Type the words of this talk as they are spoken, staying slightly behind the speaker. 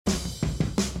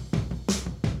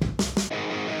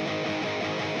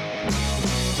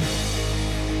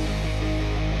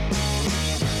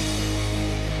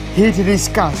here to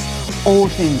discuss all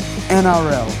things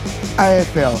NRL,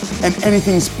 AFL and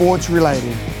anything sports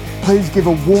related. Please give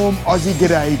a warm Aussie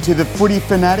g'day to the footy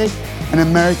fanatic and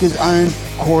America's own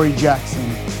Corey Jackson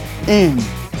in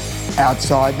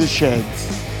Outside the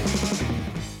Sheds.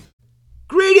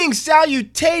 Greetings,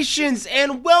 salutations,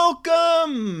 and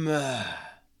welcome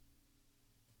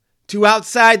to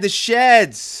Outside the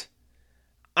Sheds.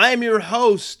 I am your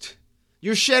host,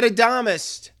 your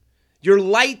Shedadamist, your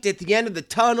light at the end of the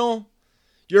tunnel,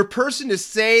 your person to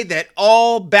say that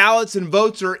all ballots and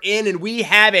votes are in and we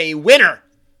have a winner.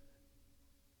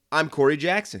 I'm Corey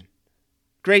Jackson.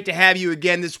 Great to have you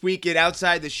again this week at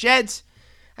Outside the Sheds.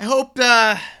 I hope,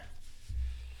 well,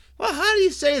 how do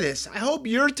you say this? I hope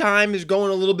your time is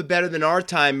going a little bit better than our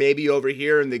time maybe over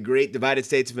here in the great divided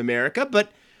states of America,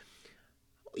 but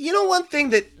you know, one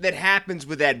thing that happens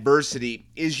with adversity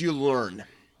is you learn.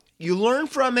 You learn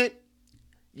from it.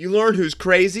 You learn who's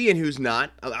crazy and who's not.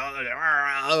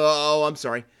 Oh, I'm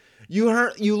sorry. You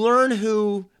learn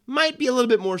who might be a little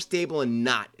bit more stable and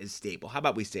not as stable. How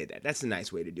about we say that? That's a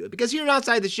nice way to do it. Because here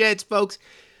Outside the Sheds, folks,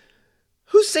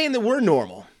 who's saying that we're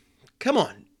normal? Come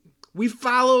on. We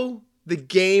follow the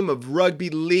game of rugby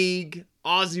league,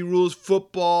 Aussie rules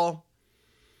football.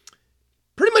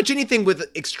 Pretty much anything with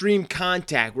extreme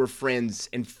contact we're friends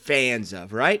and fans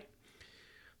of, right?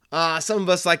 Some of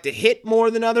us like to hit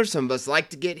more than others. Some of us like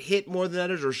to get hit more than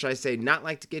others. Or should I say not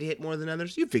like to get hit more than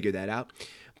others? You figure that out.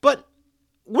 But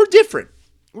we're different.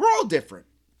 We're all different.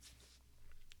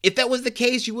 If that was the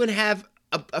case, you wouldn't have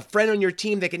a friend on your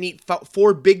team that can eat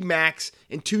 4 Big Macs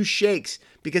and 2 shakes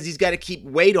because he's got to keep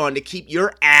weight on to keep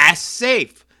your ass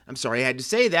safe. I'm sorry I had to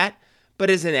say that. But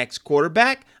as an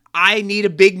ex-quarterback, I need a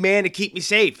big man to keep me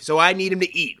safe, so I need him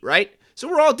to eat, right? So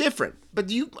we're all different. But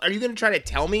are you going to try to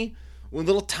tell me when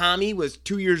little Tommy was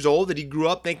 2 years old that he grew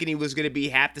up thinking he was going to be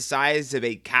half the size of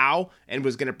a cow and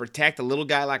was going to protect a little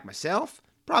guy like myself?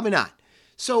 Probably not.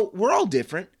 So we're all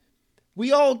different.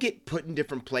 We all get put in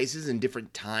different places in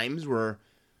different times where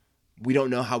we don't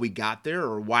know how we got there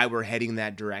or why we're heading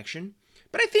that direction.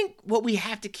 But I think what we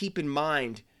have to keep in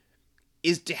mind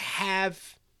is to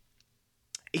have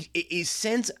a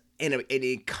sense and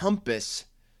a compass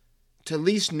to at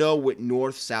least know what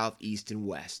north, south, east, and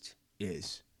west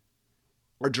is.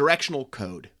 Or directional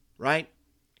code, right?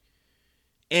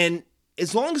 And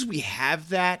as long as we have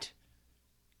that,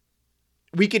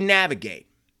 we can navigate.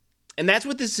 And that's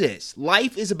what this is.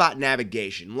 Life is about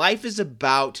navigation. Life is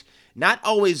about not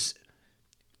always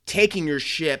taking your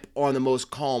ship on the most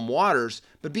calm waters,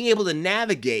 but being able to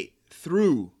navigate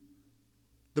through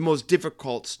the most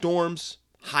difficult storms,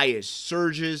 highest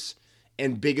surges,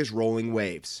 and biggest rolling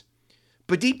waves.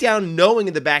 But deep down, knowing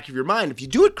in the back of your mind, if you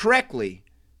do it correctly,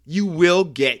 you will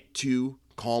get to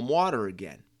calm water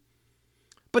again.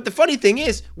 But the funny thing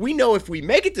is, we know if we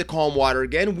make it to calm water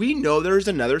again, we know there's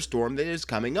another storm that is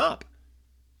coming up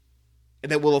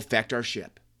and that will affect our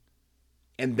ship.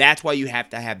 And that's why you have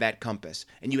to have that compass.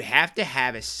 And you have to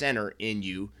have a center in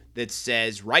you that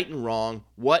says right and wrong,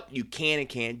 what you can and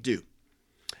can't do.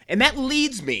 And that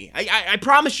leads me, I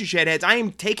promise you, Shedheads, I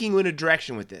am taking you in a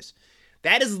direction with this.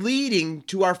 That is leading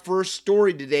to our first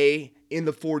story today in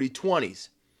the 4020s.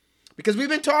 Because we've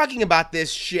been talking about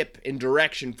this ship and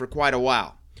direction for quite a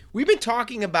while. We've been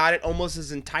talking about it almost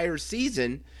this entire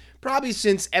season, probably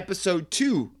since episode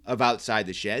 2 of Outside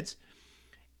the Sheds.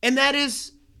 And that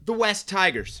is the West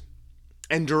Tigers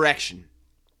and direction.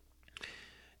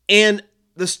 And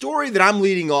the story that I'm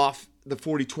leading off the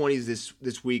 4020s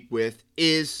this week with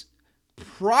is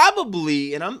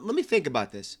probably, and let me think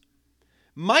about this,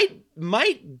 might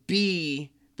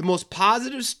be the most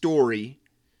positive story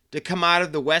to come out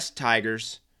of the West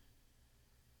Tigers.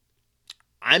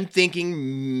 I'm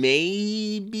thinking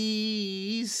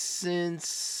maybe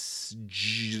since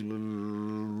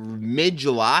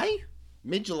mid-July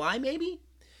maybe.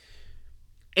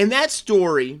 And that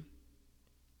story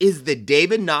is the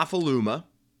David Nofoaluma,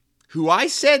 who I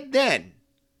said then,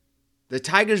 the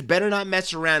Tigers better not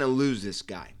mess around and lose this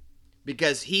guy.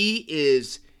 Because he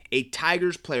is a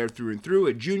Tigers player through and through,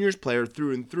 a juniors player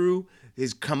through and through,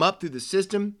 has come up through the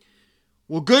system.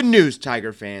 Well, good news,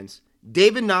 Tiger fans.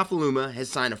 David Nofoaluma has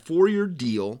signed a 4-year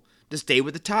deal to stay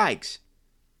with the Tigers.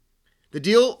 The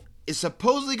deal is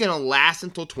supposedly going to last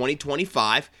until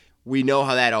 2025. We know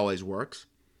how that always works.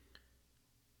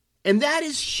 And that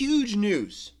is huge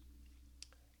news.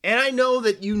 And I know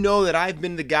that I've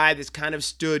been the guy that's kind of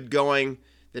stood going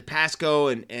that Pasco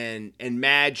and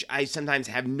Madge, I sometimes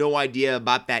have no idea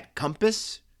about that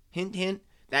compass, hint, hint,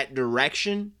 that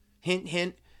direction, hint,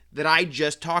 hint, that I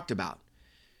just talked about.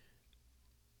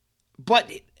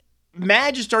 But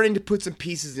Madge is starting to put some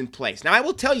pieces in place. Now, I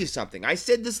will tell you something. I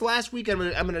said this last week. I'm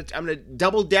gonna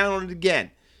double down on it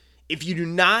again. If you do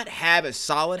not have a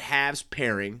solid halves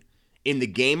pairing in the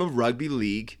game of rugby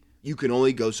league, you can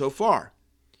only go so far.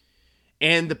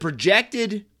 And the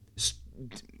projected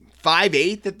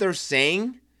 5'8" that they're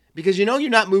saying, because you know you're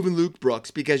not moving Luke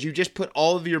Brooks because you just put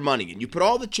all of your money in. You put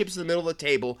all the chips in the middle of the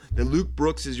table, then Luke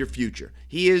Brooks is your future.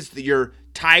 He is your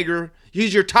Tiger.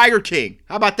 He's your Tiger King.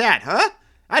 How about that, huh?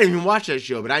 I didn't even watch that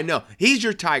show, but I know. He's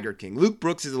your Tiger King. Luke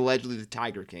Brooks is allegedly the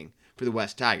Tiger King for the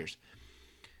West Tigers.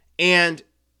 And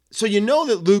so you know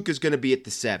that Luke is going to be at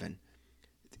the 7.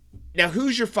 Now,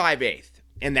 who's your 5'8"?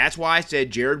 And that's why I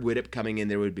said Jared Whittup coming in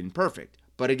there would have been perfect.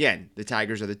 But again, the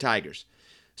Tigers are the Tigers.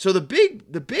 So the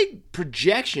big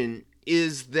projection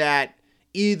is that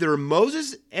either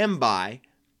Moses Mbai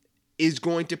is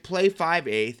going to play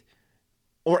 5'8"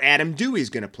 or Adam Dewey is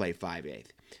going to play 5'8".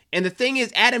 And the thing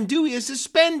is, Adam Dewey is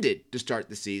suspended to start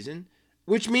the season,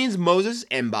 which means Moses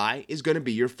Mbai is going to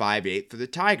be your 5'8" for the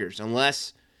Tigers,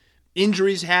 unless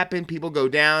injuries happen, people go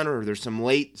down, or there's some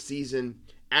late season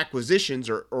acquisitions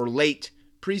or late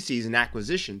preseason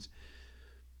acquisitions.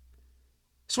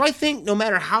 So I think no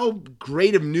matter how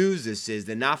great of news this is,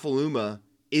 that Nafaluma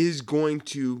is going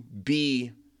to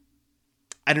be,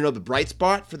 the bright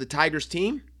spot for the Tigers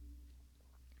team,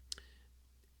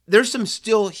 there's some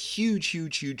still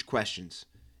huge questions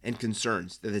and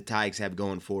concerns that the Tigers have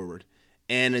going forward.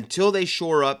 And until they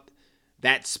shore up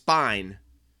that spine,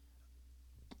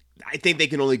 I think they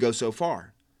can only go so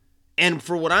far. And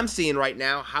for what I'm seeing right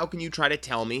now, how can you try to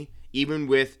tell me, even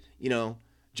with,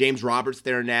 James Roberts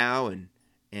there now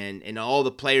and all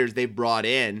the players they've brought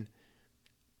in,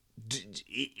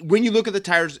 when you look at the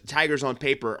Tigers on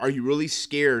paper, are you really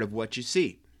scared of what you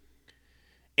see?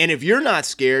 And if you're not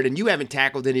scared and you haven't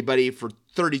tackled anybody for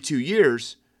 32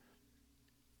 years,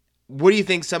 what do you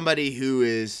think somebody who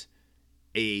is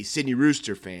a Sydney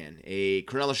Rooster fan, a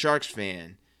Cronulla Sharks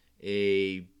fan,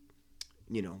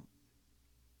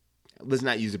 let's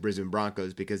not use the Brisbane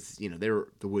Broncos because, they're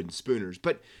the wooden spooners,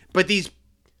 but these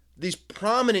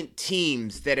prominent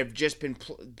teams that have just been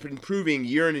proving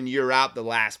year in and year out the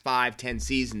last 5-10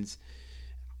 seasons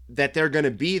that they're going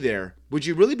to be there, would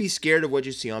you really be scared of what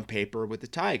you see on paper with the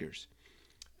Tigers?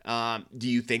 Do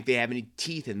you think they have any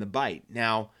teeth in the bite?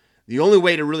 Now, the only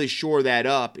way to really shore that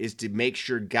up is to make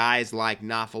sure guys like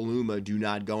Nafaluma do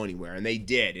not go anywhere, and they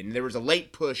did. And there was a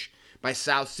late push by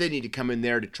South Sydney to come in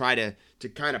there to try to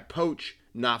kind of poach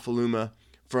Nafaluma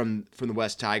from the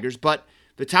West Tigers, but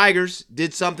the Tigers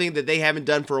did something that they haven't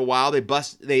done for a while.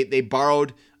 They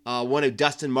borrowed one of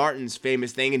Dustin Martin's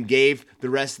famous thing and gave the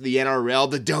rest of the NRL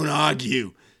the "don't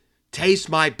argue, taste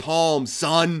my palm,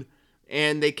 son,"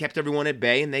 and they kept everyone at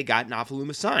bay and they got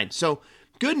Nafaluma signed. So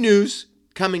good news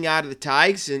coming out of the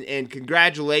Tigers, and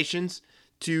congratulations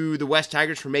to the West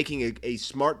Tigers for making a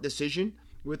smart decision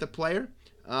with a player,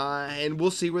 and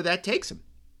we'll see where that takes them.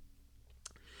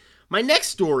 My next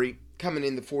story coming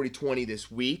in the 40-20 this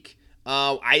week.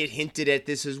 I had hinted at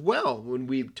this as well when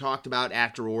we talked about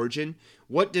after Origin.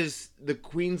 What does the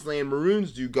Queensland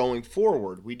Maroons do going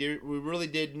forward? We really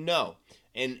didn't know.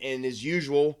 And as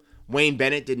usual, Wayne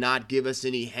Bennett did not give us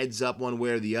any heads up one way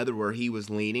or the other where he was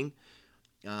leaning.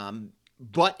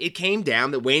 But it came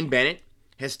down that Wayne Bennett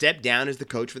has stepped down as the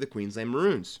coach for the Queensland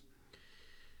Maroons.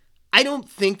 I don't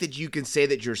think that you can say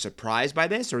that you're surprised by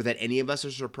this or that any of us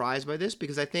are surprised by this,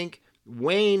 because I think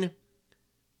Wayne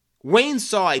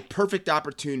saw a perfect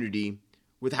opportunity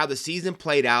with how the season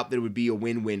played out that it would be a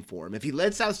win-win for him. If he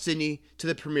led South Sydney to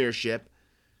the premiership,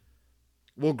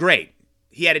 well, great.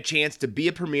 He had a chance to be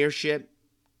a premiership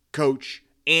coach,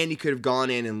 and he could have gone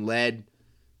in and led,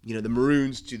 the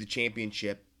Maroons to the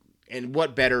championship. And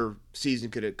what better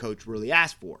season could a coach really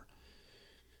ask for?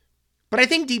 But I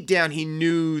think deep down he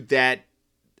knew that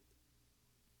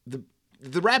the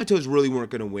Rabbitohs really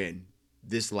weren't going to win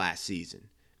this last season.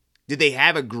 Did they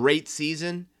have a great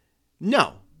season?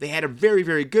 No. They had a very,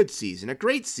 very good season. A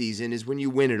great season is when you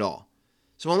win it all.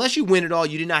 So unless you win it all,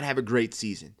 you did not have a great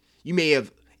season. You may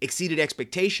have exceeded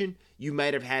expectation. You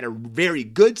might have had a very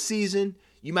good season.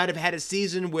 You might have had a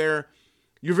season where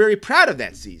you're very proud of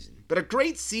that season. But a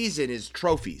great season is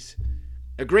trophies.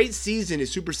 A great season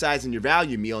is supersizing your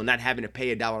value meal and not having to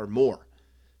pay $1 more.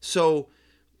 So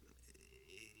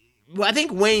I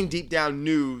think Wayne deep down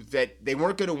knew that they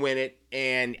weren't going to win it,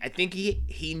 and I think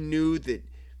he knew that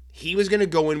he was going to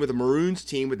go in with a Maroons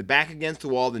team with the back against the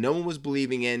wall that no one was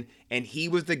believing in, and he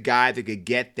was the guy that could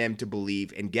get them to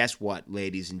believe. And guess what,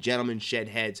 ladies and gentlemen, shed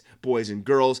heads, boys and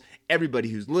girls, everybody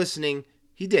who's listening,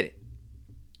 he did it.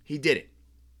 He did it.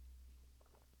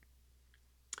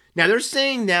 Now, they're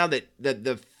saying now that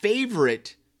the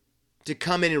favorite to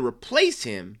come in and replace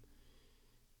him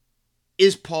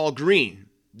is Paul Green,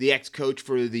 the ex-coach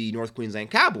for the North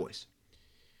Queensland Cowboys.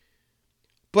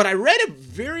 But I read a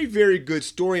very, very good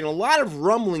story, and a lot of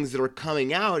rumblings that are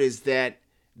coming out is that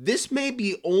this may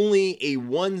be only a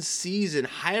one-season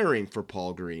hiring for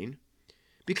Paul Green,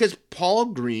 because Paul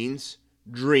Green's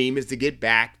dream is to get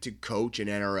back to coach an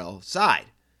NRL side.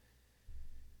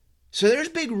 So there's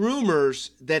big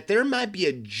rumors that there might be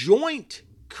a joint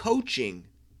coaching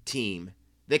team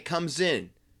that comes in.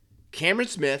 Cameron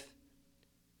Smith,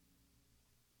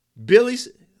 Billy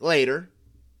Slater,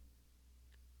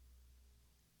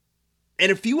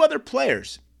 and a few other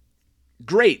players,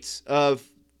 greats of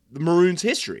the Maroons'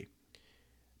 history,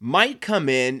 might come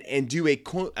in and do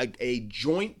a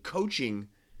joint coaching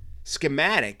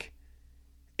schematic.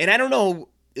 And I don't know,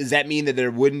 does that mean that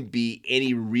there wouldn't be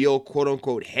any real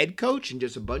quote-unquote head coach and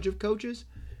just a bunch of coaches?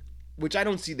 Which I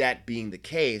don't see that being the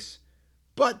case.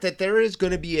 But that there is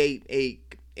going to be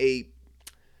a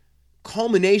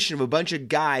culmination of a bunch of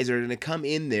guys that are going to come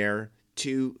in there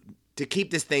to keep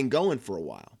this thing going for a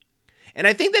while. And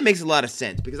I think that makes a lot of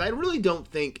sense, because I really don't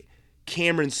think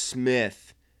Cameron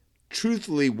Smith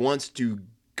truthfully wants to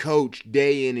coach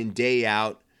day in and day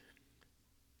out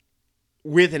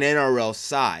with an NRL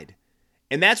side.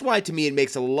 And that's why, to me, it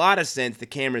makes a lot of sense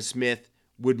that Cameron Smith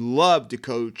would love to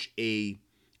coach a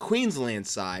Queensland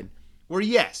side where,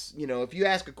 yes, if you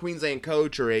ask a Queensland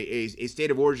coach or a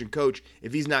state of origin coach,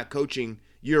 if he's not coaching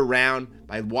year-round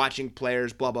by watching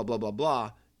players, blah, blah, blah, blah,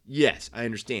 blah, yes, I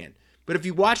understand. But if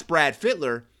you watch Brad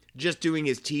Fittler just doing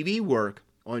his TV work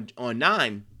on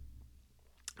 9,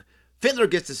 Fittler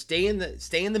gets to stay in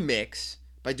the mix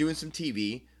by doing some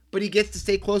TV, but he gets to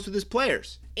stay close with his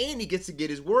players, and he gets to get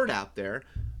his word out there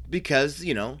because,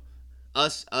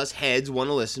 us heads want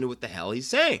to listen to what the hell he's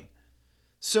saying.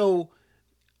 So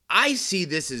I see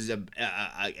this as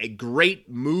a great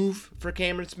move for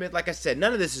Cameron Smith. Like I said,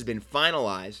 none of this has been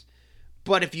finalized,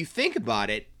 but if you think about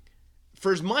it,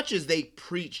 for as much as they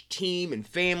preach team and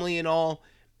family and all,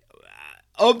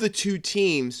 of the two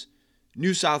teams,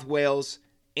 New South Wales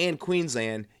and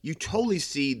Queensland, you totally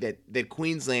see that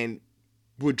Queensland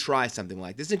would try something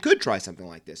like this and could try something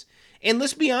like this. And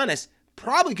let's be honest,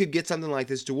 probably could get something like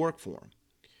this to work for them.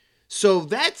 So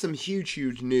that's some huge,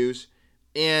 huge news,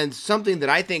 and something that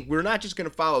I think we're not just going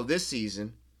to follow this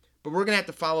season, but we're going to have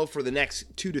to follow for the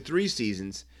next 2 to 3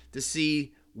 seasons to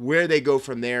see where they go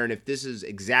from there, and if this is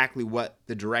exactly what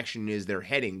the direction is they're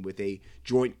heading with a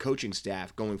joint coaching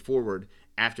staff going forward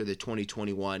after the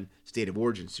 2021 State of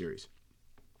Origin Series.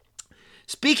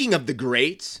 Speaking of the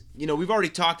greats, we've already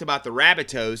talked about the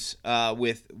Rabbitohs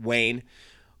with Wayne,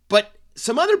 but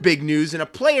some other big news, and a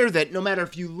player that no matter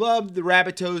if you loved the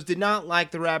Rabbitohs, did not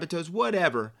like the Rabbitohs,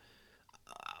 whatever,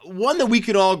 one that we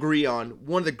could all agree on,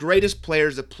 one of the greatest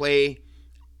players to play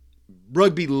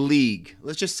rugby league,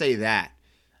 let's just say that,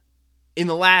 in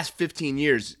the last 15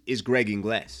 years is Greg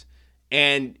Inglis.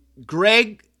 And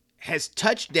Greg has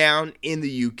touched down in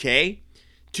the UK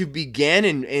to begin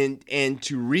and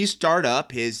to restart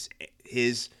up his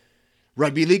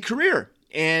rugby league career.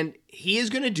 And he is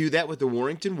going to do that with the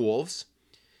Warrington Wolves.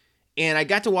 And I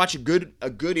got to watch a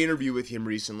good interview with him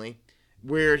recently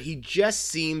where he just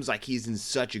seems like he's in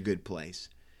such a good place.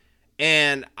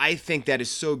 And I think that is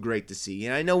so great to see.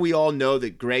 And I know we all know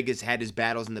that Greg has had his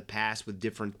battles in the past with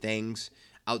different things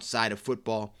outside of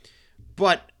football.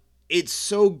 But it's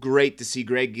so great to see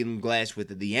Greg Inglis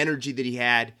with the energy that he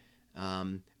had,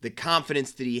 the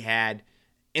confidence that he had,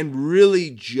 and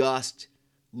really just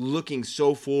looking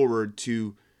so forward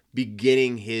to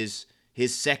beginning his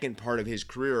second part of his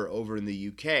career over in the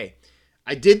UK.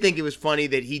 I did think it was funny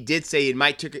that he did say it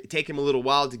might take him a little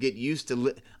while to get used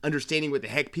to understanding what the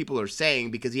heck people are saying,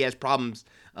 because he has problems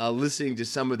listening to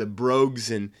some of the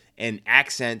brogues and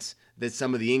accents that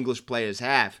some of the English players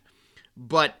have.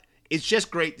 But it's just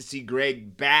great to see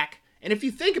Greg back. And if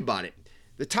you think about it,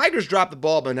 the Tigers dropped the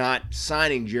ball by not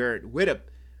signing Jarrett Widdop.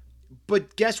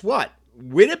 But guess what?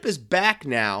 Widdop is back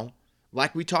now,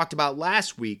 like we talked about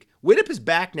last week. Widdop is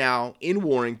back now in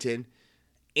Warrington.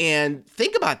 And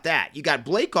think about that. You got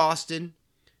Blake Austin,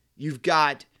 you've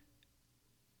got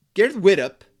Gareth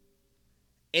Widdop,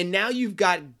 and now you've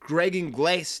got Greg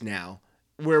Inglis now,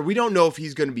 where we don't know if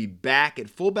he's going to be back at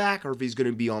fullback or if he's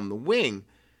going to be on the wing.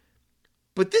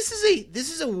 But this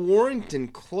is a Warrington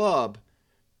club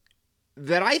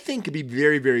that I think could be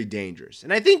very, very dangerous.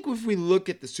 And I think if we look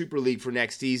at the Super League for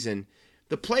next season,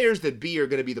 the players that be are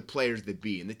going to be the players that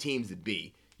be and the teams that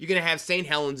be. You're going to have St.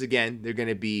 Helens again. They're going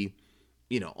to be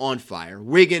on fire.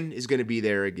 Wigan is going to be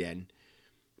there again.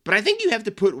 But I think you have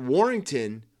to put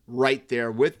Warrington right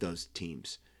there with those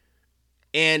teams.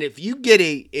 And if you get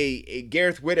a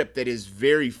Gareth Widdop that is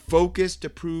very focused to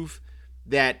prove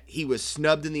that he was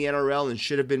snubbed in the NRL and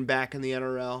should have been back in the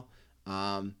NRL,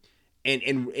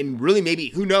 and really maybe,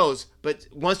 who knows, but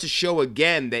wants to show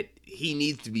again that he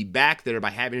needs to be back there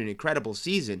by having an incredible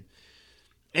season.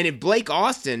 And if Blake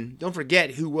Austin, don't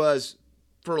forget, who was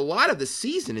for a lot of the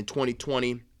season in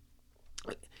 2020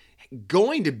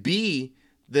 going to be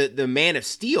the man of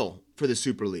steel for the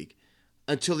Super League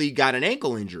until he got an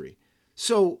ankle injury.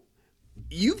 So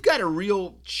you've got a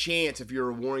real chance, if you're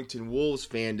a Warrington Wolves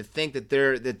fan, to think that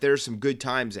there's some good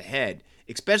times ahead,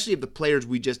 especially if the players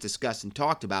we just discussed and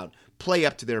talked about play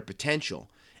up to their potential.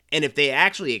 And if they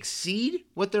actually exceed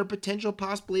what their potential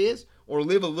possibly is, or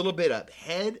live a little bit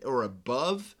ahead or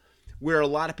above where a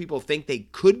lot of people think they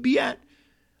could be at,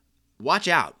 watch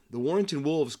out. The Warrington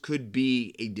Wolves could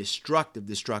be a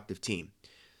destructive team.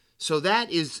 So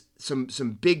that is some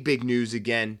big news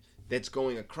again that's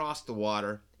going across the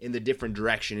water in the different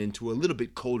direction into a little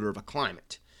bit colder of a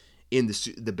climate in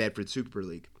the Bedford Super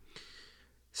League.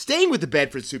 Staying with the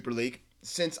Bedford Super League,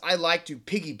 since I like to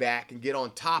piggyback and get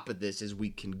on top of this as we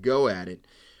can go at it,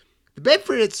 the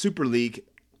Bedford Super League,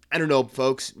 I don't know,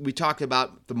 folks, we talked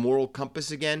about the moral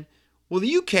compass again. Well,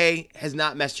 the UK has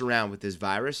not messed around with this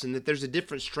virus, and that there's a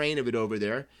different strain of it over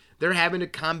there. They're having to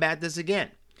combat this again.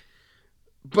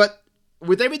 But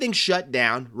with everything shut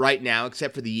down right now,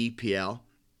 except for the EPL,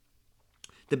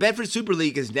 the Bedford Super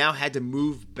League has now had to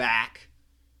move back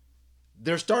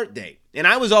their start date. And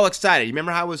I was all excited. You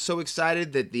remember how I was so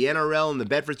excited that the NRL and the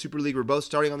Bedford Super League were both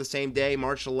starting on the same day,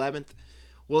 March 11th?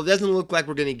 Well, it doesn't look like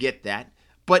we're going to get that.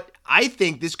 But I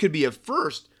think this could be a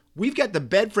first. We've got the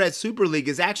Bedford Super League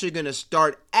is actually going to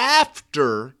start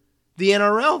after the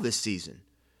NRL this season.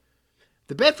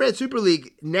 The Bedford Super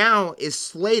League now is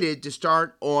slated to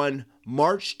start on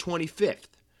March 25th.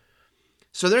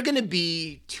 So they're going to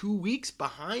be 2 weeks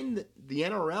behind the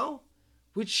NRL,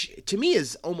 which to me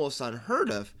is almost unheard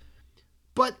of.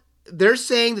 But they're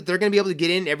saying that they're going to be able to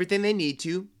get in everything they need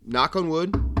to, knock on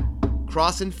wood,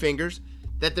 crossing fingers,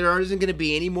 that there isn't going to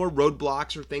be any more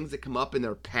roadblocks or things that come up in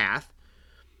their path,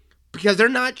 because they're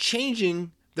not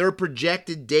changing their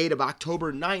projected date of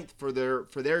October 9th for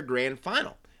their grand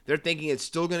final. They're thinking it's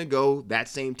still going to go that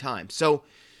same time. So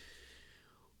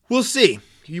we'll see.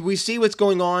 We see what's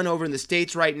going on over in the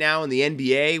States right now in the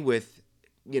NBA with,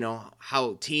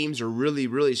 how teams are really,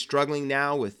 really struggling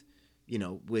now with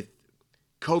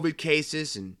COVID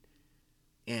cases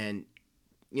and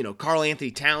Karl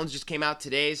Anthony Towns just came out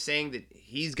today saying that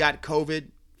he's got COVID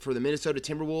for the Minnesota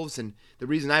Timberwolves. And the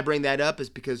reason I bring that up is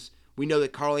because we know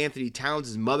that Karl Anthony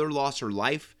Towns' mother lost her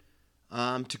life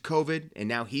to COVID, and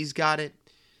now he's got it.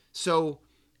 So,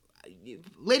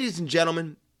 ladies and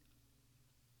gentlemen,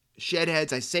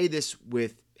 Shedheads, I say this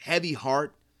with heavy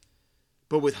heart,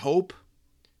 but with hope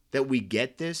that we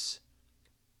get this.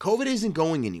 COVID isn't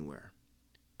going anywhere.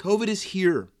 COVID is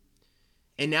here.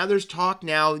 And now there's talk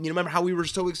now, remember how we were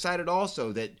so excited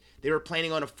also that they were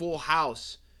planning on a full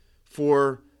house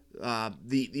for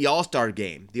the All-Star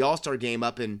game. The All-Star game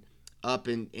up in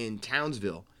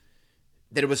Townsville.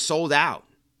 That it was sold out.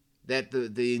 That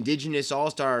the Indigenous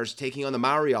All-Stars taking on the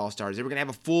Maori All-Stars, they were going to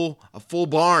have a full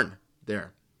barn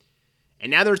there. And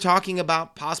now they're talking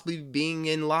about possibly being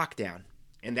in lockdown.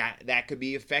 And that could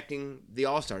be affecting the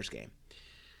All-Stars game.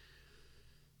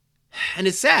 And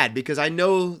it's sad because I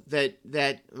know that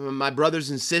my brothers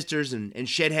and sisters and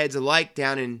Shedheads alike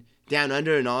down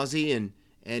under in Aussie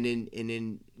and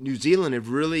in New Zealand have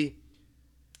really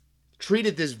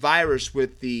treated this virus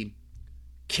with the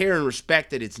care and respect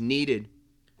that it's needed.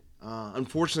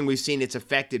 Unfortunately, we've seen it's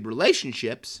affected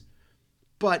relationships,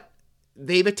 but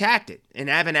they've attacked it and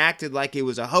haven't acted like it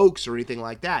was a hoax or anything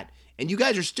like that. And you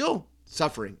guys are still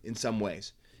suffering in some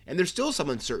ways. And there's still some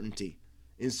uncertainty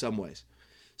in some ways.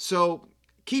 So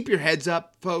keep your heads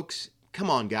up, folks. Come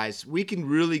on, guys. We can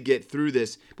really get through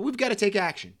this, but we've got to take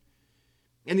action.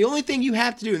 And the only thing you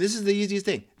have to do, and this is the easiest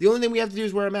thing, the only thing we have to do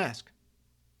is wear a mask.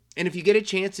 And if you get a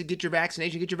chance to get your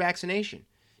vaccination, get your vaccination.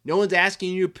 No one's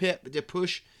asking you to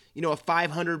push, a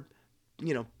 500,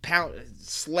 pound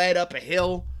sled up a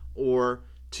hill or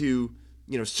to,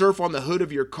 surf on the hood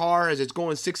of your car as it's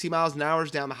going 60 miles an hour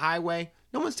down the highway.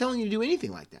 No one's telling you to do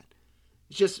anything like that.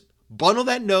 It's just bundle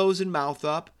that nose and mouth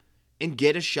up and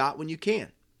get a shot when you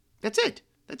can. That's it.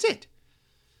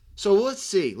 So let's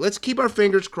see. Let's keep our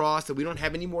fingers crossed that we don't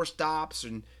have any more stops.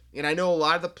 And I know a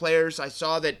lot of the players, I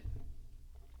saw that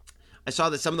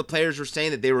some of the players were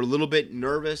saying that they were a little bit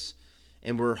nervous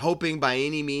and were hoping by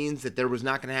any means that there was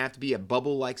not going to have to be a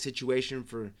bubble-like situation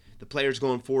for the players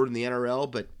going forward in the NRL.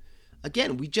 But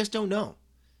again, we just don't know.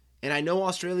 And I know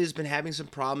Australia's been having some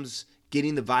problems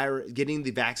getting the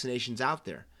vaccinations out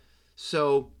there.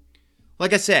 So,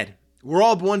 like I said, we're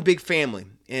all one big family.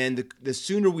 And the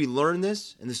sooner we learn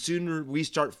this and the sooner we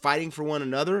start fighting for one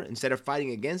another instead of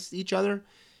fighting against each other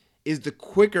is the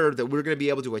quicker that we're going to be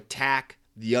able to attack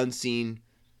the unseen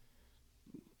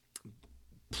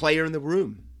player in the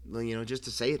room, just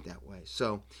to say it that way.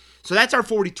 So that's our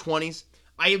 40-20s.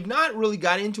 I have not really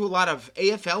got into a lot of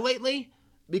AFL lately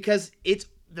because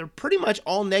they're pretty much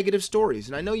all negative stories.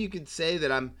 And I know you could say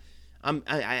that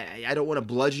I don't want to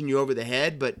bludgeon you over the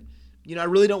head, but I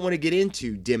really don't want to get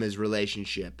into Dimma's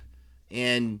relationship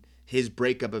and his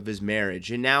breakup of his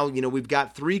marriage. And now, we've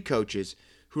got 3 coaches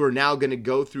who are now going to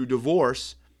go through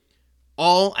divorce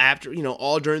all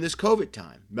during this COVID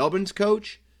time. Melbourne's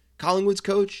coach, Collingwood's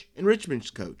coach, and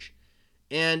Richmond's coach.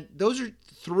 And those are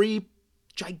 3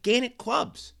 gigantic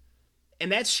clubs.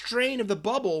 And that strain of the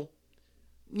bubble,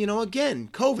 again,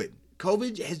 COVID.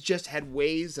 COVID has just had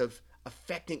ways of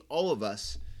affecting all of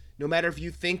us. No matter if you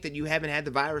think that you haven't had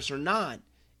the virus or not,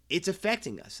 it's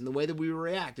affecting us in the way that we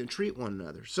react and treat one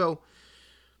another. So,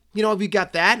 we've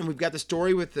got that, and we've got the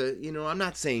story with I'm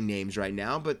not saying names right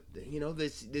now, but,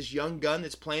 this young gun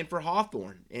that's playing for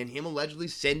Hawthorn and him allegedly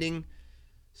sending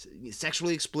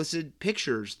sexually explicit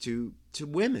pictures to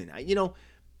women.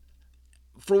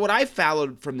 For what I've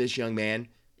followed from this young man,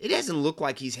 it doesn't look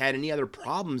like he's had any other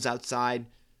problems outside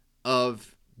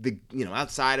of the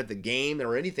game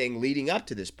or anything leading up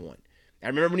to this point. I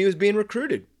remember when he was being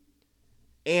recruited,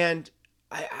 and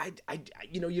I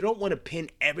you don't want to pin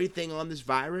everything on this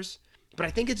virus, but I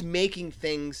think it's making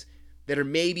things that are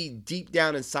maybe deep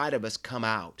down inside of us come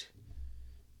out,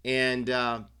 and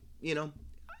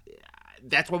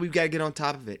that's why we've got to get on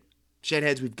top of it.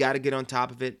 Shedheads, we've got to get on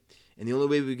top of it, and the only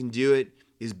way we can do it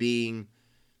is being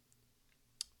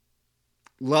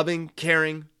loving,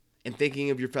 caring, and thinking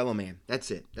of your fellow man.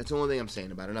 That's it. That's the only thing I'm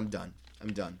saying about it. I'm done.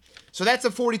 So that's the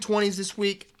 40-20s this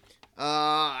week.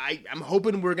 I'm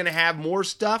hoping we're going to have more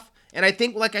stuff. And I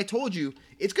think, like I told you,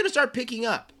 it's going to start picking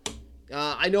up.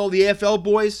 I know the AFL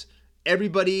boys,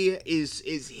 everybody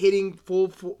is hitting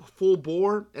full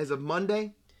bore as of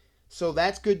Monday. So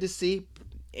that's good to see.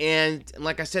 And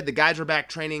like I said, the guys are back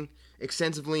training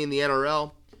extensively in the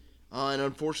NRL. And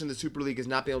unfortunately, the Super League has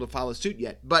not been able to follow suit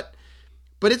yet. But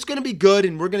it's going to be good,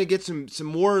 and we're going to get some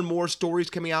more and more stories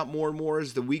coming out more and more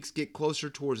as the weeks get closer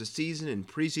towards the season and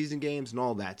preseason games and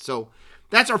all that. So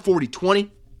that's our 40-20.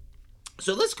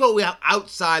 So let's go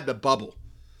outside the bubble.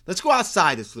 Let's go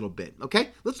outside this little bit,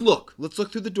 okay? Let's look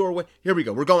through the doorway. Here we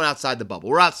go. We're going outside the bubble.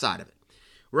 We're outside of it.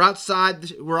 We're outside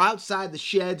the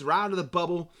sheds. We're out of the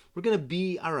bubble. We're going to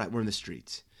be, all right, we're in the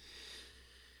streets.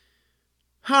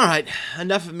 All right,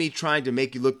 enough of me trying to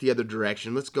make you look the other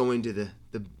direction. Let's go into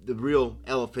the real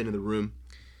elephant in the room.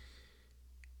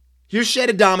 Your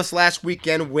Shedadamas last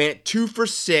weekend went 2 for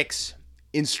 6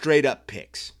 in straight-up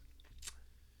picks.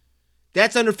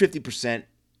 That's under 50%.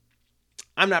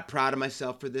 I'm not proud of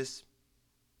myself for this.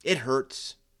 It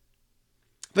hurts.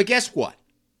 But guess what?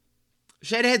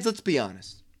 Shedheads, let's be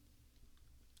honest.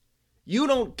 You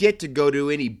don't get to go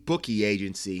to any bookie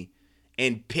agency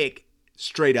and pick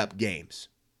straight-up games.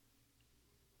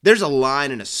 There's a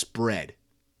line and a spread.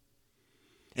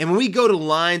 And when we go to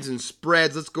lines and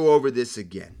spreads, let's go over this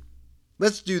again.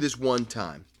 Let's do this one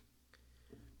time.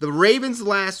 The Ravens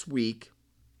last week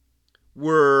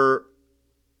were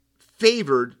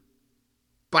favored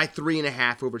by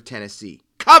 3.5 over Tennessee.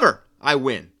 Cover! I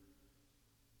win.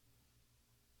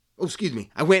 Oh, excuse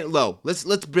me. I went low. Let's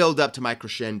build up to my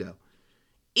crescendo.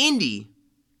 Indy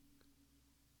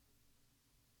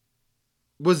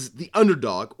was the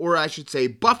underdog, or I should say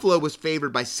Buffalo was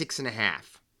favored by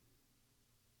 6.5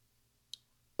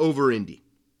 over Indy.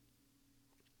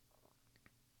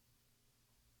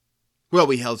 Well,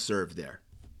 we held serve there.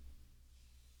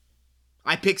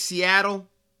 I picked Seattle.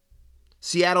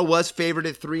 Seattle was favored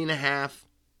at 3.5.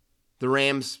 The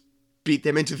Rams beat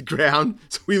them into the ground,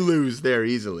 so we lose there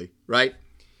easily, right?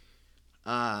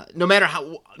 No matter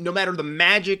the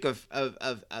magic of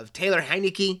Taylor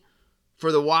Heineke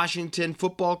for the Washington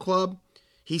Football Club,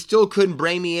 he still couldn't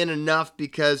bring me in enough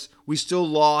because we still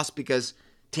lost because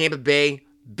Tampa Bay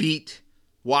beat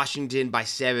Washington by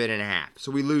 7.5.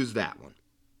 So we lose that one.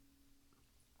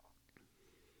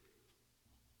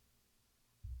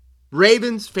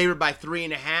 Ravens favored by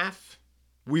 3.5.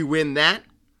 We win that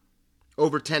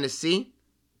over Tennessee.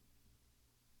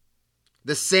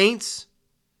 The Saints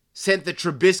sent the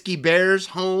Trubisky Bears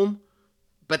home,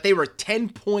 but they were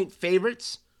 10-point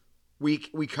favorites. We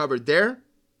covered there.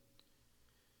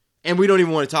 And we don't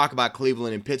even want to talk about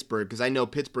Cleveland and Pittsburgh because I know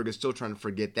Pittsburgh is still trying to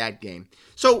forget that game.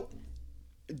 So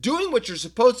doing what you're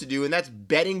supposed to do, and that's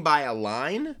betting by a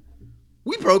line,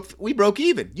 We broke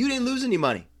even. You didn't lose any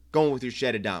money going with your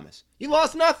Shed Adamas. You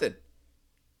lost nothing.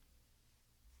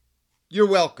 You're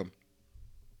welcome.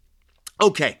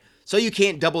 Okay, so you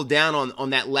can't double down on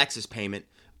that Lexus payment,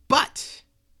 but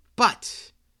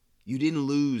you didn't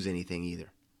lose anything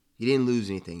either.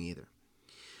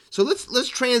 So let's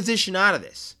transition out of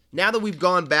this. Now that we've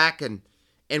gone back and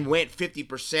went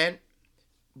 50%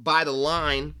 by the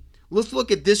line, let's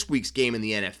look at this week's game in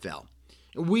the NFL.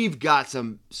 We've got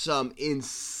some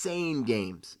insane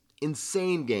games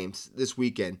this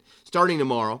weekend, starting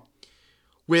tomorrow.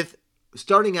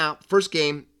 Starting out, first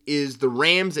game is the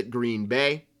Rams at Green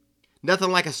Bay.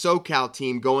 Nothing like a SoCal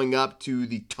team going up to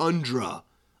the tundra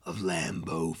of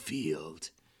Lambeau Field.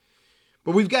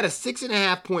 But we've got a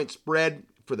 6.5-point spread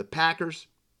for the Packers.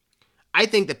 I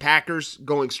think the Packers,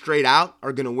 going straight out,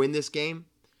 are going to win this game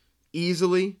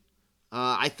easily.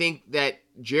 I think that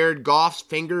Jared Goff's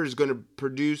finger is going to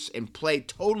produce and play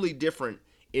totally different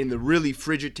in the really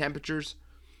frigid temperatures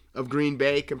of Green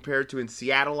Bay compared to in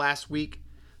Seattle last week.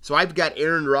 So I've got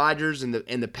Aaron Rodgers and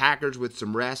the Packers with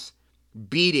some rest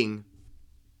beating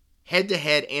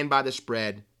head-to-head and by the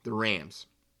spread the Rams.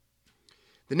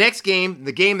 The next game,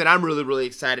 the game that I'm really, really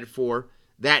excited for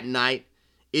that night,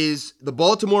 is the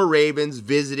Baltimore Ravens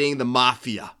visiting the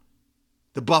Mafia,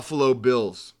 the Buffalo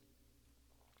Bills.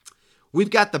 We've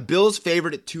got the Bills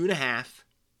favored at 2.5.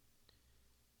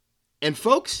 And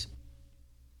folks,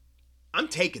 I'm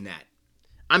taking that.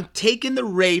 I'm taking the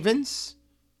Ravens,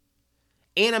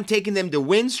 and I'm taking them to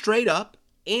win straight up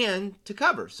and to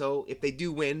cover. So if they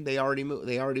do win, they already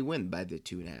win by the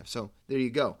 2.5. So there you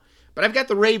go. But I've got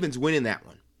the Ravens winning that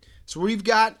one. So we've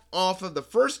got, off of the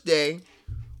first day,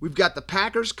 we've got the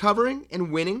Packers covering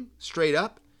and winning straight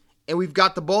up, and we've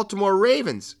got the Baltimore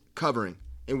Ravens covering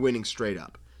and winning straight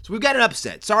up. So we've got an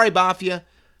upset. Sorry, Mafia.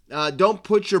 Don't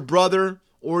put your brother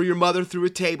or your mother through a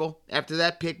table after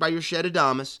that pick by your Shed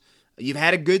Adamas. You've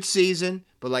had a good season,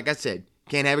 but like I said,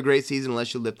 can't have a great season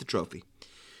unless you lift the trophy.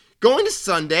 Going to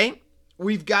Sunday,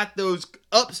 we've got those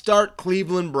upstart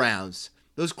Cleveland Browns.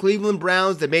 Those Cleveland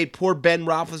Browns that made poor Ben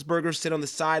Roethlisberger sit on the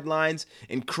sidelines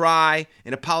and cry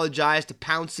and apologize to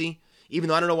Pouncey, even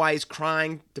though I don't know why he's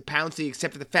crying to Pouncey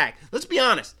except for the fact. Let's be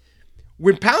honest.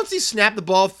 When Pouncey snapped the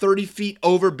ball 30 feet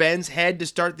over Ben's head to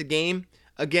start the game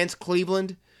against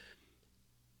Cleveland,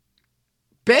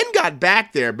 Ben got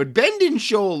back there, but Ben didn't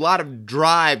show a lot of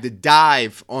drive to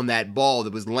dive on that ball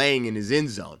that was laying in his end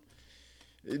zone.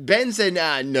 Ben said,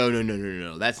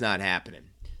 no, that's not happening.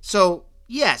 So,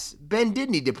 yes, Ben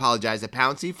did need to apologize to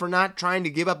Pouncey for not trying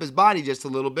to give up his body just a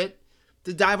little bit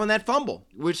to dive on that fumble,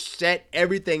 which set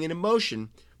everything in motion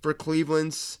for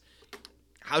Cleveland's,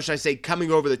 how should I say,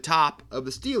 coming over the top of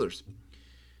the Steelers.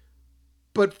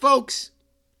 But folks,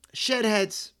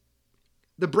 Shedheads,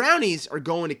 the Brownies are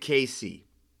going to KC.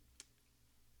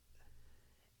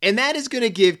 And that is going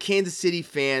to give Kansas City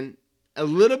fan a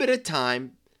little bit of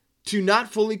time to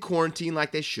not fully quarantine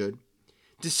like they should,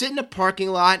 to sit in a parking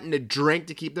lot and to drink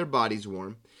to keep their bodies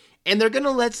warm, and they're going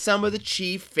to let some of the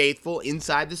Chief faithful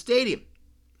inside the stadium.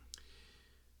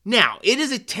 Now, it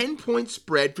is a 10-point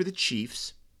spread for the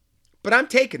Chiefs, but I'm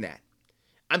taking that.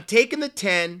 I'm taking the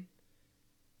 10,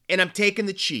 and I'm taking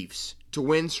the Chiefs to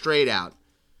win straight out.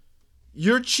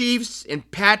 Your Chiefs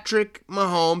and Patrick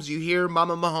Mahomes, you hear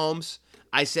Mama Mahomes,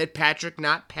 I said Patrick,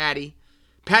 not Patty.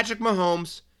 Patrick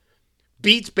Mahomes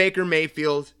beats Baker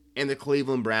Mayfield and the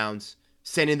Cleveland Browns,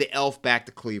 sending the elf back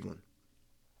to Cleveland.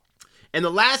 And the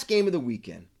last game of the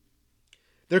weekend,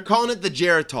 they're calling it the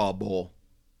Geritol Bowl.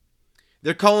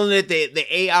 They're calling it the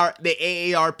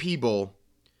AARP Bowl.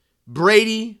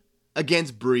 Brady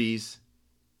against Breeze,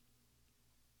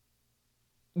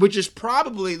 which is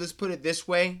probably, let's put it this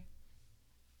way,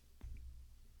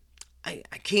 I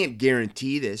can't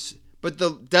guarantee this, but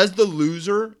does the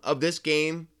loser of this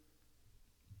game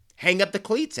hang up the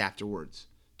cleats afterwards?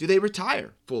 Do they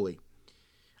retire fully?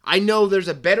 I know there's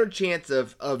a better chance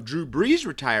of Drew Brees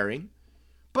retiring,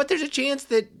 but there's a chance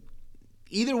that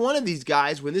either one of these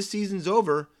guys, when this season's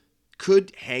over,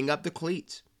 could hang up the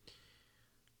cleats.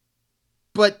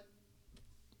 But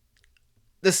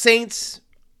the Saints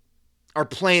are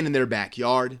playing in their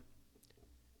backyard.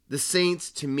 The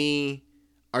Saints, to me,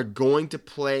 are going to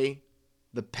play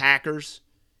the Packers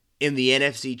in the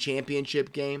NFC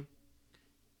Championship game.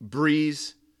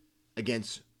 Breeze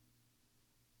against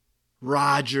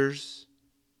Rodgers.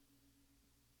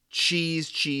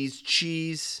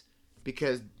 Cheese.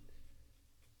 Because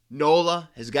Nola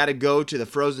has got to go to the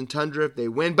frozen tundra if they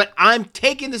win. But I'm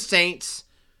taking the Saints.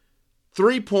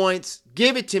 3 points.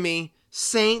 Give it to me.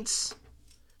 Saints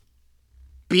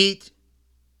beat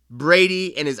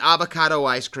Brady and his avocado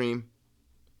ice cream.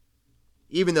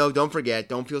 Even though, don't forget,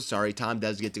 don't feel sorry, Tom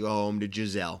does get to go home to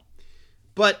Giselle.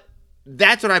 But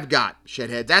that's what I've got,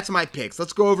 Shedhead. That's my picks.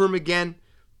 Let's go over them again.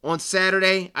 On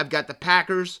Saturday, I've got the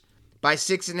Packers by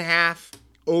 6.5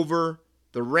 over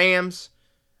the Rams.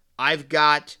 I've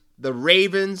got the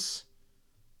Ravens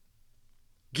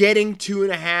getting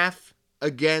 2.5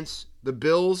 against the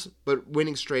Bills, but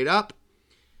winning straight up.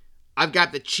 I've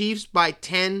got the Chiefs by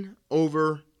 10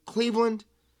 over Cleveland.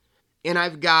 And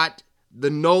I've got the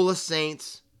NOLA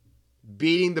Saints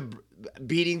beating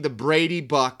the Brady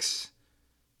Bucks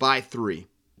by 3.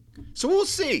 So we'll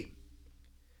see.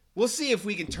 We'll see if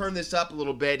we can turn this up a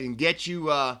little bit and get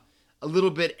you a little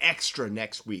bit extra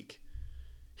next week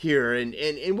here. And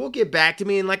we'll get back to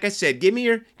me. And like I said, give me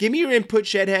your input,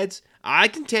 Shedheads. I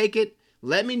can take it.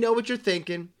 Let me know what you're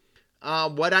thinking.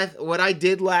 What I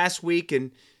did last week.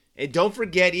 And don't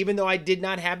forget, even though I did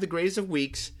not have the greatest of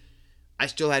weeks, I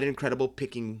still had an incredible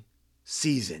picking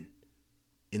season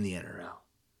in the NRL.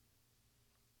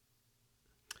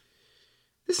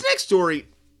 This next story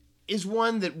is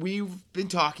one that we've been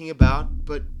talking about,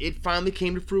 but it finally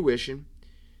came to fruition.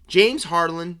 James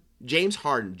Harden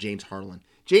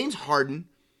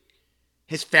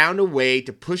has found a way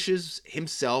to push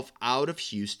himself out of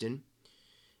Houston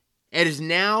and has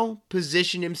now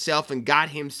positioned himself and got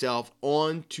himself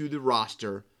onto the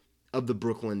roster of the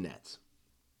Brooklyn Nets.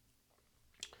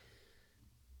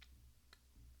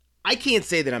 I can't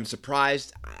say that I'm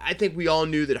surprised. I think we all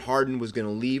knew that Harden was going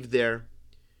to leave there.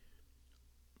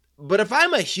 But if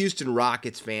I'm a Houston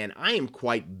Rockets fan, I am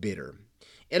quite bitter.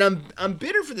 And I'm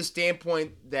bitter for the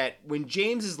standpoint that when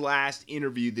James's last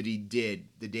interview that he did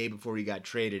the day before he got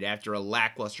traded after a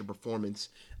lackluster performance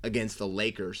against the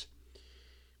Lakers,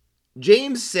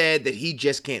 James said that he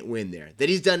just can't win there. That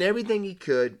he's done everything he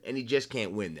could and he just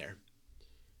can't win there.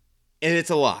 And it's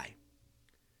a lie.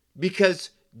 Because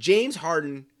James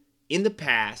Harden in the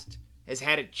past has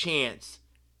had a chance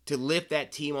to lift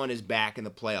that team on his back in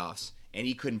the playoffs, and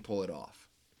he couldn't pull it off.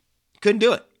 Couldn't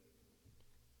do it.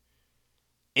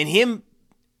 And him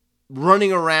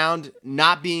running around,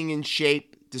 not being in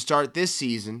shape to start this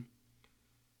season,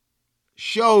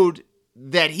 showed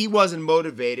that he wasn't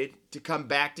motivated to come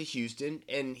back to Houston,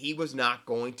 and he was not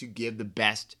going to give the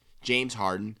best James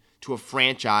Harden to a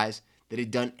franchise that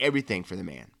had done everything for the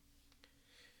man.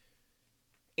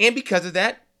 And because of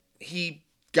that, he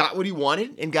got what he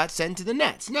wanted and got sent to the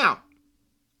Nets. Now,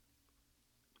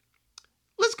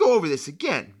 let's go over this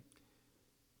again.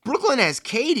 Brooklyn has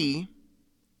KD,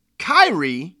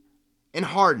 Kyrie, and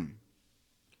Harden.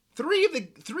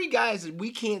 Three guys that we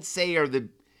can't say are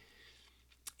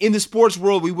in the sports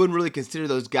world, we wouldn't really consider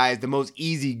those guys the most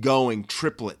easygoing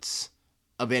triplets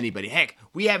of anybody. Heck,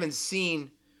 we haven't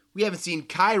seen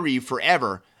Kyrie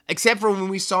forever, except for when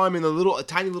we saw him in a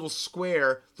tiny little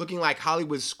square looking like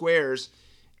Hollywood squares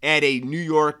at a New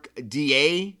York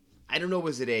DA. I don't know,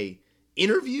 was it a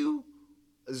interview?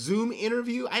 A Zoom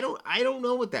interview? I don't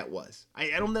know what that was. I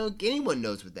don't know if anyone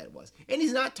knows what that was. And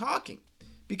he's not talking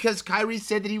because Kyrie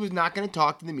said that he was not going to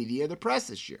talk to the media or the press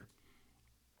this year.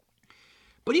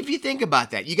 But if you think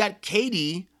about that, you got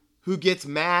KD who gets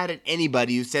mad at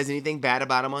anybody who says anything bad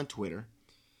about him on Twitter.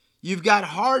 You've got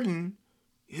Harden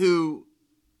is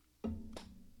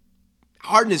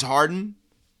Harden.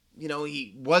 You know,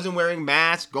 he wasn't wearing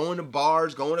masks, going to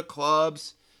bars, going to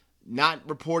clubs, not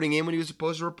reporting in when he was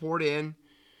supposed to report in.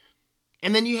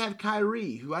 And then you have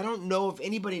Kyrie, who I don't know if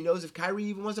anybody knows if Kyrie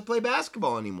even wants to play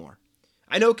basketball anymore.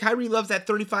 I know Kyrie loves that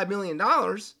 $35 million,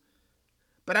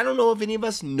 but I don't know if any of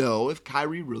us know if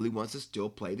Kyrie really wants to still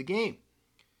play the game.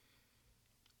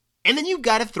 And then you've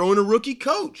got to throw in a rookie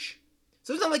coach.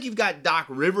 So it's not like you've got Doc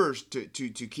Rivers to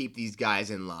keep these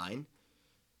guys in line.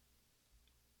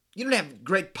 You don't have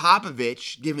Greg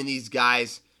Popovich giving these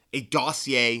guys a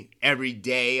dossier every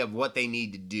day of what they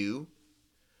need to do.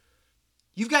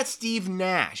 You've got Steve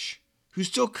Nash, who's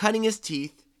still cutting his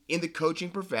teeth in the coaching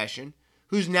profession,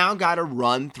 who's now got to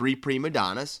run 3 prima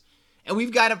donnas. And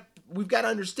we've got to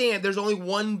understand there's only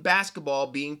one basketball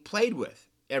being played with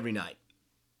every night.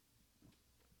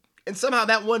 And somehow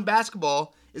that one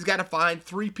basketball has got to find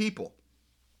 3 people.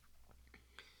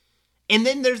 And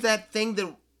then there's that thing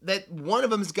that one of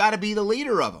them has got to be the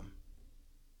leader of them.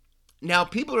 Now,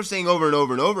 people are saying over and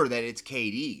over and over that it's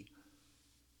KD.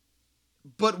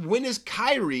 But when is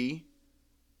Kyrie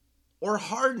or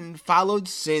Harden followed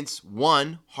since,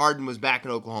 1, Harden was back in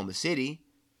Oklahoma City,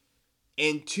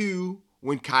 and 2,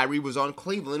 when Kyrie was on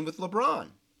Cleveland with LeBron?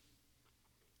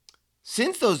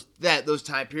 Since those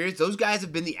time periods, those guys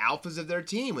have been the alphas of their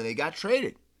team when they got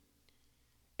traded.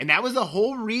 And that was the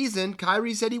whole reason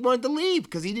Kyrie said he wanted to leave,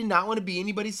 because he did not want to be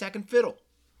anybody's second fiddle.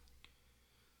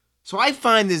 So I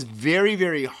find this very,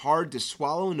 very hard to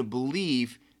swallow and to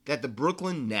believe that the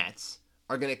Brooklyn Nets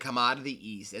are going to come out of the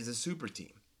East as a super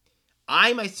team.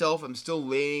 I myself am still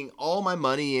laying all my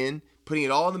money in, putting it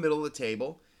all in the middle of the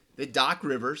table, that Doc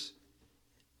Rivers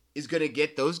is going to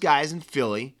get those guys in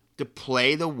Philly to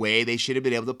play the way they should have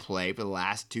been able to play for the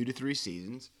last 2 to 3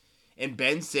 seasons. And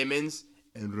Ben Simmons,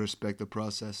 and respect the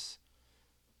process,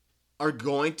 are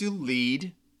going to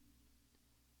lead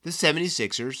the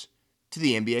 76ers to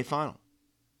the NBA final.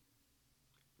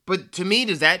 But to me,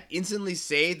 does that instantly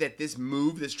say that this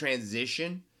move, this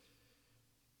transition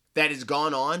that has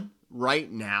gone on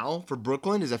right now for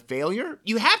Brooklyn is a failure?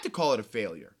 You have to call it a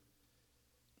failure.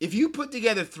 If you put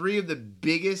together 3 of the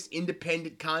biggest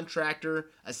independent contractor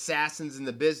assassins in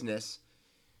the business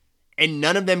and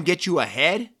none of them get you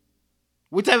ahead,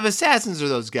 what type of assassins are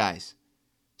those guys?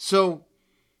 So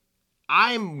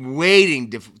I'm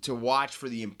waiting to watch for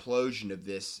the implosion of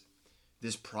this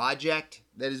project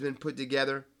that has been put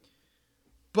together.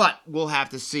 But we'll have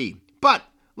to see. But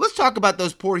let's talk about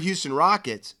those poor Houston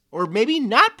Rockets, or maybe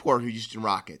not poor Houston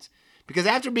Rockets, because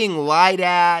after being lied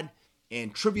at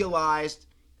and trivialized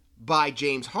by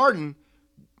James Harden,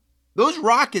 those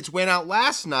Rockets went out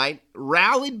last night,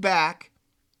 rallied back,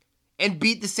 and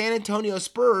beat the San Antonio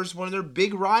Spurs, one of their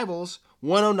big rivals,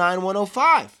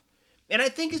 109-105. And I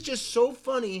think it's just so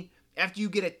funny after you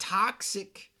get a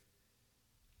toxic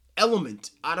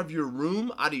element out of your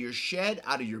room, out of your shed,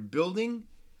 out of your building,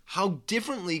 how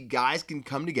differently guys can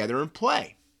come together and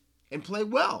play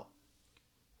well.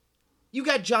 You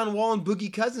got John Wall and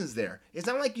Boogie Cousins there. It's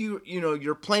not like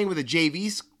you're playing with a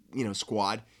JV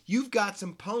squad. You've got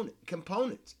some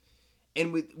components.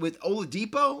 And with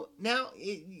Oladipo now,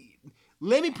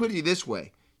 let me put it this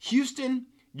way. Houston,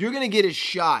 you're going to get a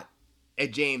shot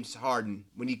at James Harden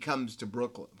when he comes to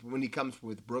Brooklyn, when he comes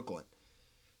with Brooklyn.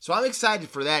 So I'm excited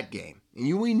for that game.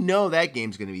 And we know that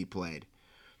game's going to be played.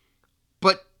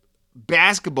 But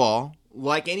basketball,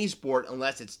 like any sport,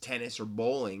 unless it's tennis or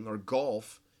bowling or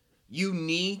golf, you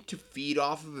need to feed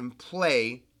off of and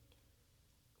play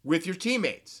with your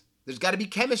teammates. There's got to be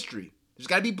chemistry. There's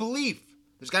got to be belief.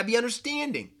 There's got to be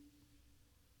understanding.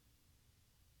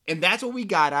 And that's what we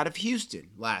got out of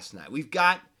Houston last night. We've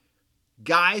got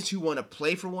guys who want to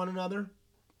play for one another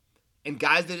and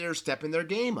guys that are stepping their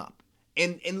game up.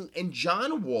 And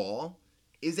John Wall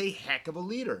is a heck of a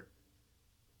leader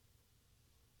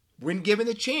when given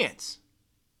the chance.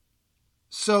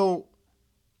 So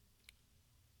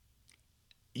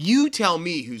you tell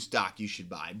me whose stock you should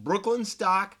buy. Brooklyn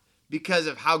stock because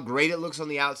of how great it looks on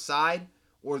the outside,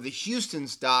 or the Houston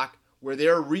stock where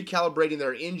they're recalibrating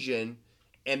their engine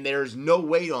and there's no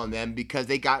weight on them because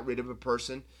they got rid of a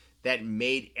person that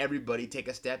made everybody take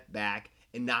a step back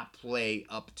and not play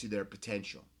up to their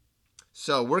potential.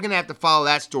 So we're going to have to follow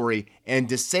that story, and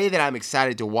to say that I'm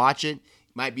excited to watch it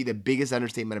might be the biggest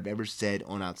understatement I've ever said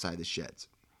on Outside the Sheds.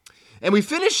 And we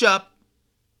finish up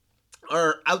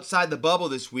our Outside the Bubble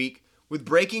this week with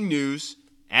breaking news.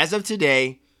 As of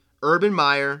today, Urban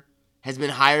Meyer has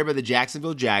been hired by the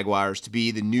Jacksonville Jaguars to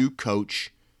be the new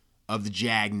coach of the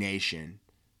Jag Nation.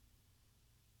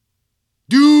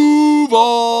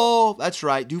 Duval! That's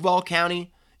right, Duval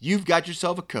County, you've got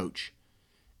yourself a coach.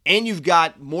 And you've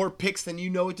got more picks than you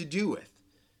know what to do with.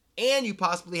 And you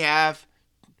possibly have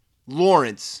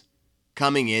Lawrence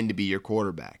coming in to be your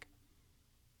quarterback.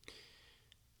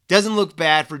 Doesn't look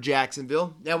bad for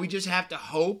Jacksonville. Now we just have to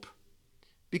hope,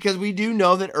 because we do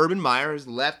know that Urban Meyer has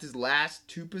left his last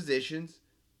 2 positions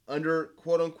under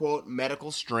quote-unquote medical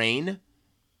strain.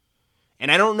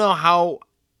 And I don't know how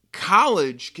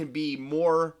college can be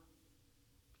more,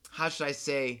 how should I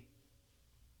say,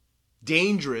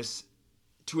 dangerous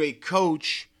to a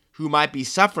coach who might be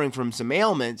suffering from some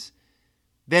ailments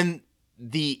than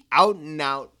the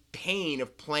out-and-out pain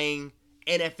of playing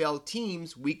NFL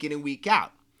teams week in and week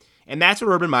out. And that's what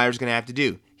Urban Meyer is going to have to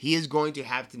do. He is going to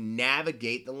have to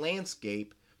navigate the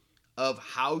landscape of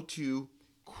how to,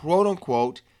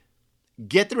 quote-unquote,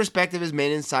 get the respect of his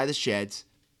men inside the sheds,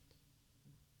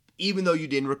 even though you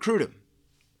didn't recruit him.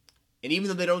 And even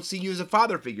though they don't see you as a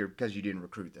father figure because you didn't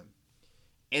recruit them.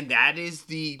 And that is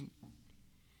the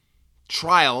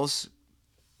trials,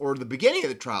 or the beginning of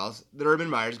the trials, that Urban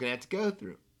Meyer is going to have to go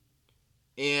through.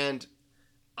 And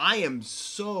I am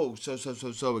so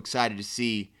excited to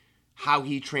see how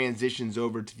he transitions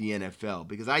over to the NFL,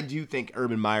 because I do think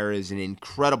Urban Meyer is an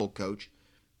incredible coach,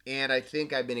 and I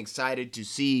think I've been excited to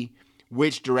see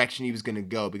which direction he was going to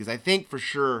go, because I think for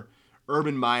sure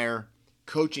Urban Meyer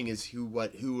coaching is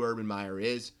who Urban Meyer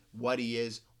is, what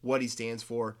he stands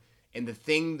for, and the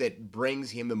thing that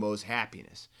brings him the most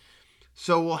happiness.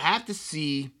 So we'll have to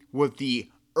see what the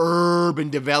urban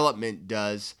development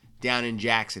does down in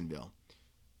Jacksonville.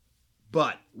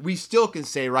 But we still can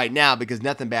say right now, because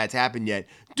nothing bad's happened yet,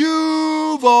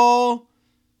 Duval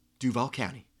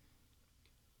County.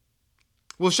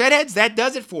 Well, Shedheads, that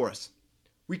does it for us.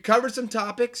 We covered some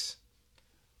topics.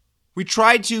 We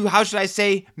tried to,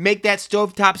 make that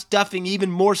stovetop stuffing even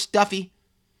more stuffy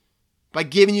by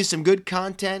giving you some good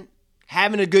content,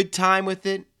 having a good time with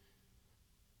it.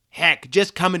 Heck,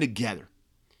 just coming together.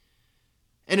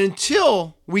 And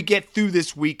until we get through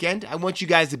this weekend, I want you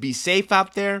guys to be safe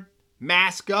out there,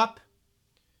 mask up,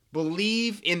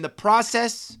 believe in the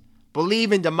process,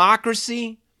 believe in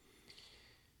democracy,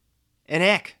 and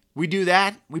heck, we do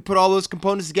that, we put all those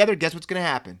components together, guess what's going to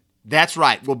happen? That's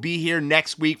right, we'll be here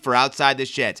next week for Outside the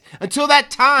Sheds. Until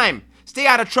that time, stay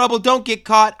out of trouble, don't get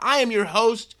caught. I am your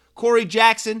host, Corey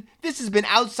Jackson. This has been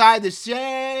Outside the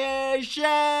Sheds.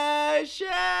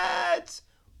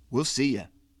 We'll see ya.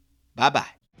 Bye-bye.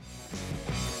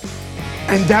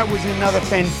 And that was another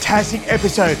fantastic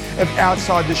episode of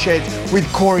Outside the Sheds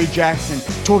with Corey Jackson,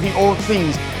 talking all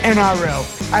things NRL,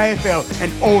 AFL,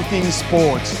 and all things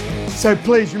sports. So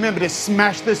please remember to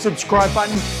smash the subscribe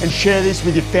button and share this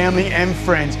with your family and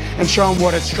friends and show them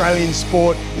what Australian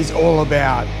sport is all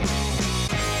about.